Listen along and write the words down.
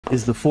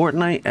Is the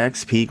Fortnite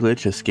XP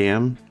glitch a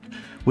scam?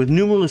 With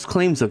numerous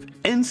claims of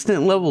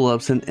instant level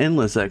ups and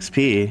endless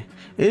XP,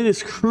 it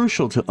is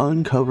crucial to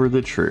uncover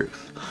the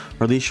truth.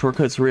 Are these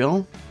shortcuts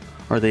real?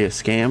 Are they a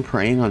scam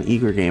preying on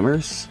eager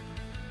gamers?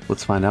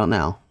 Let's find out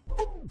now.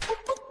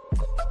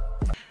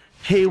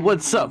 Hey,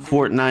 what's up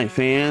Fortnite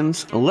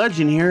fans?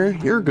 Legend here,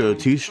 your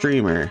go-to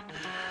streamer.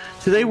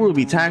 Today we'll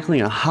be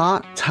tackling a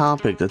hot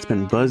topic that's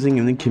been buzzing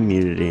in the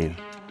community.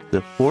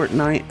 The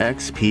Fortnite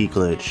XP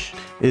glitch.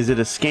 Is it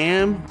a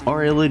scam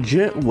or a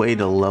legit way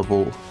to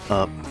level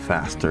up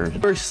faster?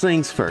 First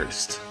things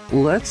first,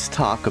 let's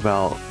talk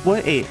about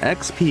what a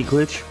XP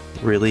glitch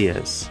really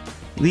is.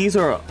 These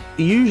are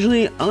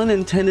usually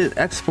unintended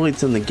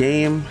exploits in the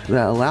game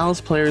that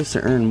allows players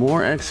to earn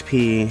more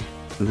XP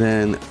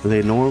than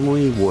they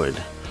normally would,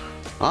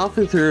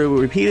 often through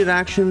repeated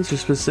actions or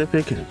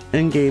specific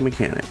in-game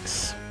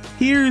mechanics.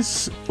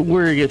 Here's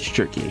where it gets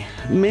tricky.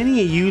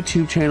 Many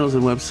YouTube channels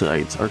and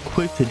websites are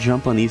quick to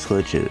jump on these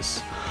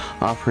glitches,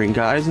 offering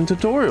guides and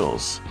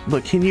tutorials,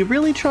 but can you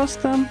really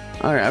trust them?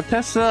 Alright, I've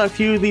tested out a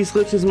few of these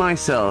glitches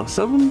myself.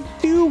 Some of them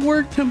do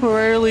work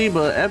temporarily,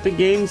 but Epic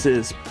Games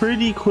is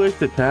pretty quick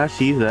to patch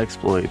these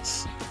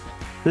exploits.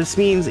 This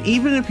means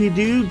even if you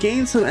do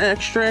gain some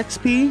extra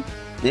XP,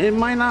 it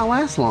might not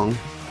last long.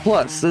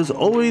 Plus, there's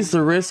always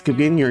the risk of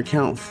getting your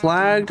account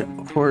flagged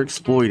for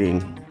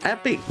exploiting.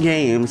 Epic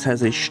Games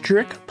has a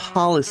strict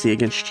policy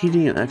against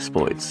cheating and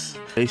exploits.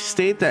 They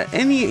state that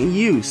any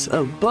use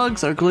of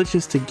bugs or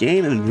glitches to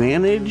gain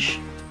advantage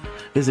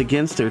is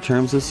against their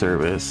terms of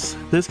service.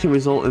 This can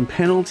result in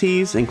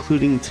penalties,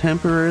 including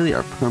temporary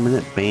or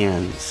permanent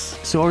bans.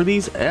 So are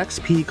these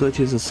XP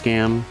glitches a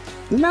scam?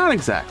 Not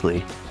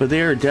exactly, but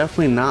they are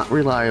definitely not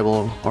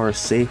reliable or a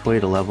safe way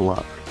to level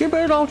up. You're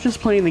better off just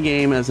playing the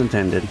game as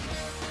intended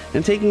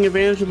and taking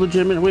advantage of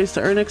legitimate ways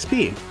to earn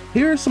XP.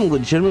 Here are some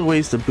legitimate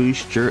ways to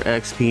boost your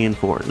XP in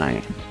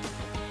Fortnite.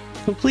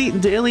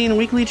 Complete daily and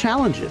weekly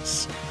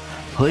challenges.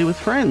 Play with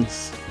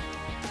friends.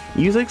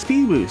 Use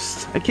XP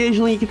boosts.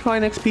 Occasionally you can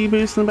find XP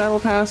boosts in the battle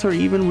pass or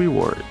even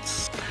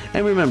rewards.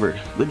 And remember,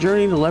 the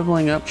journey to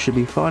leveling up should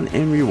be fun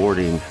and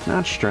rewarding,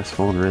 not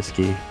stressful and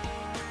risky.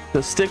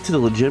 So stick to the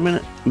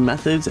legitimate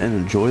methods and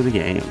enjoy the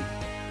game.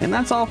 And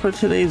that's all for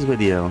today's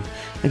video.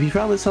 If you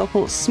found this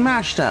helpful,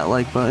 smash that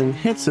like button,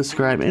 hit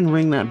subscribe, and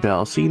ring that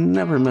bell so you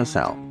never miss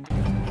out.